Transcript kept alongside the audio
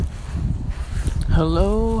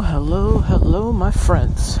Hello, my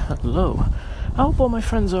friends. Hello. I hope all my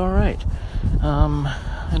friends are alright.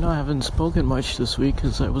 I know I haven't spoken much this week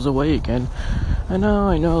because I was away again. I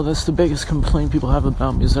know, that's the biggest complaint people have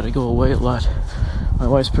about me is that I go away a lot. My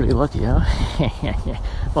wife's pretty lucky, huh?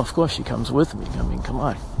 Well, of course she comes with me. I mean, come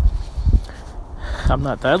on. I'm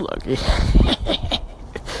not that lucky.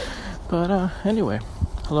 But, anyway.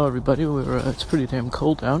 Hello, everybody. It's pretty damn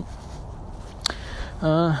cold out.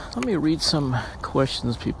 Let me read some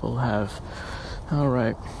questions people have.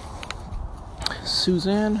 Alright.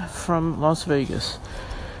 Suzanne from Las Vegas.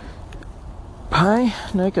 Hi,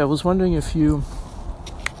 Nick. I was wondering if you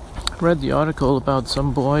read the article about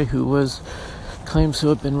some boy who claims to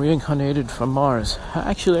have been reincarnated from Mars.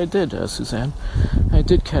 Actually, I did, Suzanne. I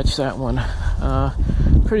did catch that one.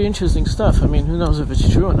 Pretty interesting stuff. I mean, who knows if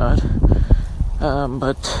it's true or not.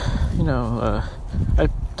 But, I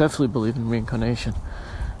definitely believe in reincarnation.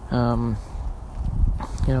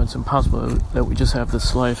 It's impossible that we just have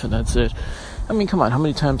this life and that's it. I mean, come on, how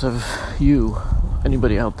many times have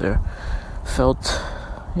anybody out there, felt,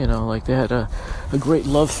 like they had a great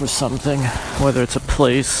love for something, whether it's a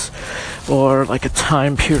place or like a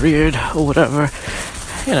time period or whatever?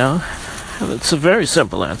 It's a very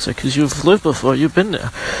simple answer because you've lived before, you've been there.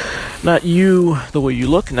 Not you, the way you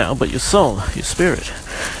look now, but your soul, your spirit.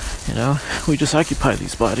 We just occupy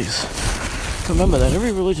these bodies. Remember that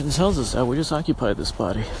every religion tells us that we just occupy this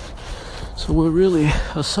body. So we're really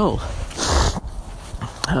a soul.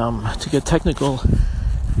 To get technical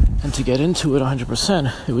and to get into it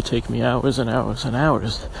 100%, it would take me hours and hours and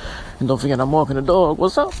hours. And don't forget, I'm walking a dog.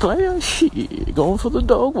 What's up, player? Shit, going for the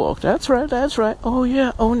dog walk. That's right. Oh,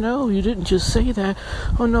 yeah. Oh, no, you didn't just say that.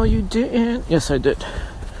 Oh, no, you didn't. Yes, I did.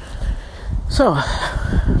 So,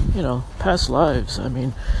 past lives, I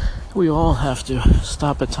mean, we all have to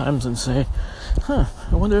stop at times and say, I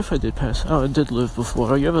wonder if I did pass. Oh, I did live before.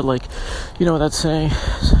 Or you ever that saying,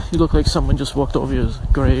 you look like someone just walked over your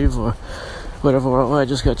grave or whatever. Or, I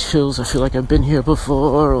just got chills. I feel like I've been here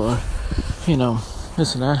before. Or,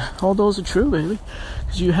 this and that. All those are true, baby.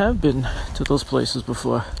 Because you have been to those places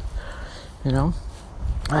before. I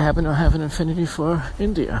happen to have an affinity for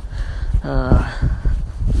India.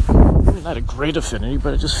 Not a great affinity,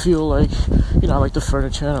 but I just feel like, I like the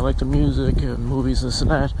furniture and I like the music and movies, this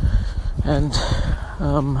and that. And,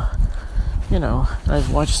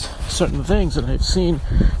 I've watched certain things and I've seen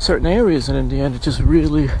certain areas in India and it just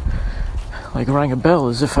really, rang a bell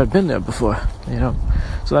as if I've been there before,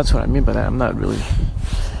 So that's what I mean by that.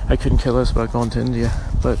 I couldn't care less about going to India,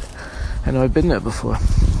 but I know I've been there before.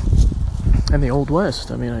 And the Old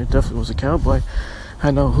West, I mean, I definitely was a cowboy.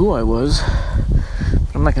 I know who I was.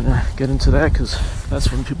 I'm not going to get into that because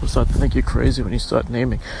that's when people start to think you're crazy when you start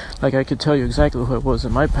naming. I could tell you exactly who I was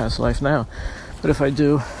in my past life now. But if I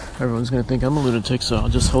do, everyone's going to think I'm a lunatic, so I'll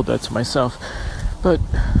just hold that to myself. But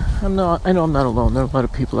I know I'm not alone. There are a lot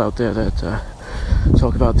of people out there that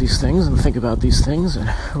talk about these things and think about these things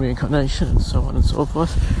and reincarnation and so on and so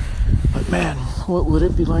forth. But man, what would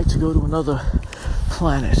it be like to go to another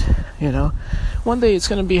planet, One day it's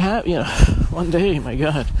going to be one day, my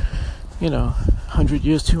God, 100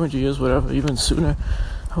 years, 200 years, whatever, even sooner,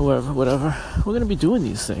 whatever, we're going to be doing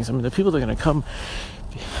these things. I mean, the people that are going to come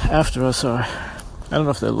after us are, I don't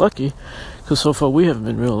know if they're lucky, because so far we haven't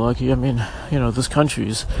been real lucky. I mean, this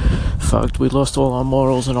country's fucked. We lost all our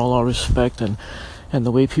morals and all our respect and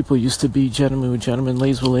the way people used to be, gentlemen with gentlemen,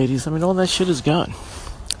 ladies with ladies. I mean, all that shit is gone.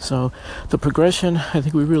 So the progression, I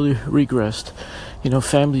think we really regressed.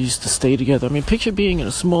 Families used to stay together. I mean, picture being in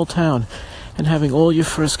a small town and having all your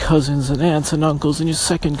first cousins and aunts and uncles and your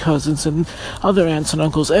second cousins and other aunts and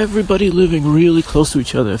uncles, everybody living really close to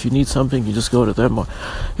each other. If you need something, you just go to them or,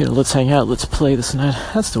 let's hang out, let's play this and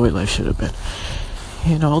that. That's the way life should have been.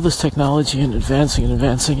 All this technology and advancing.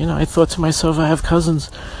 I thought to myself, I have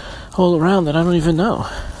cousins all around that I don't even know.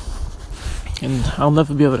 And I'll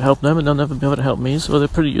never be able to help them and they'll never be able to help me, so they're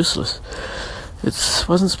pretty useless. It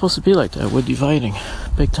wasn't supposed to be like that. We're dividing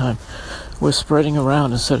big time. We're spreading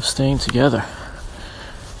around instead of staying together.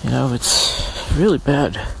 It's really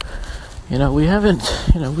bad.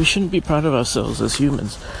 We shouldn't be proud of ourselves as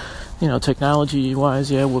humans. Technology-wise,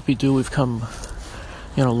 whoopee-doo, we've come,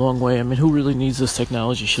 a long way. I mean, who really needs this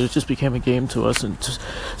technology? Should it just became a game to us and just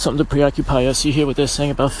something to preoccupy us? You hear what they're saying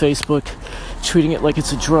about Facebook, treating it like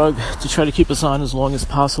it's a drug to try to keep us on as long as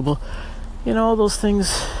possible. All those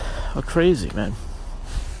things are crazy, man.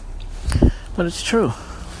 But it's true,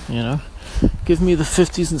 Give me the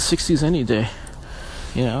 50s and 60s any day,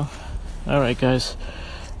 Alright, guys.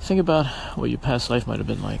 Think about what your past life might have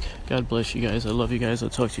been like. God bless you guys. I love you guys. I'll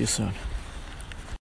talk to you soon.